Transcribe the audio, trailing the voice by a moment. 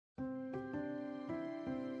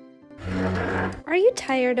Are you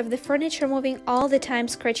tired of the furniture moving all the time,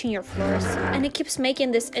 scratching your floors, and it keeps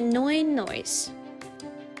making this annoying noise?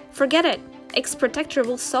 Forget it! X-Protector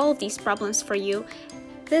will solve these problems for you.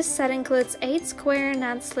 This set includes 8 square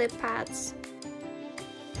non-slip pads.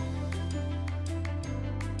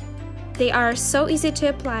 They are so easy to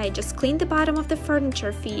apply, just clean the bottom of the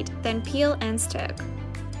furniture feet, then peel and stick.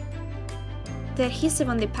 The adhesive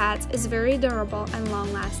on the pads is very durable and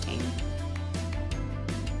long-lasting.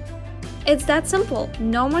 It's that simple.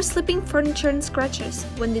 No more slipping furniture and scratches.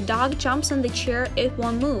 When the dog jumps on the chair, it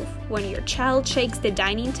won't move. When your child shakes the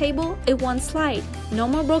dining table, it won't slide. No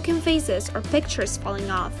more broken vases or pictures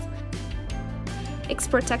falling off.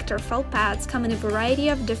 X-Protector felt pads come in a variety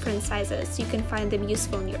of different sizes. You can find them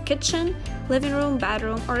useful in your kitchen, living room,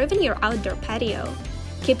 bedroom, or even your outdoor patio.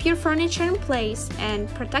 Keep your furniture in place and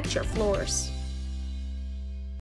protect your floors.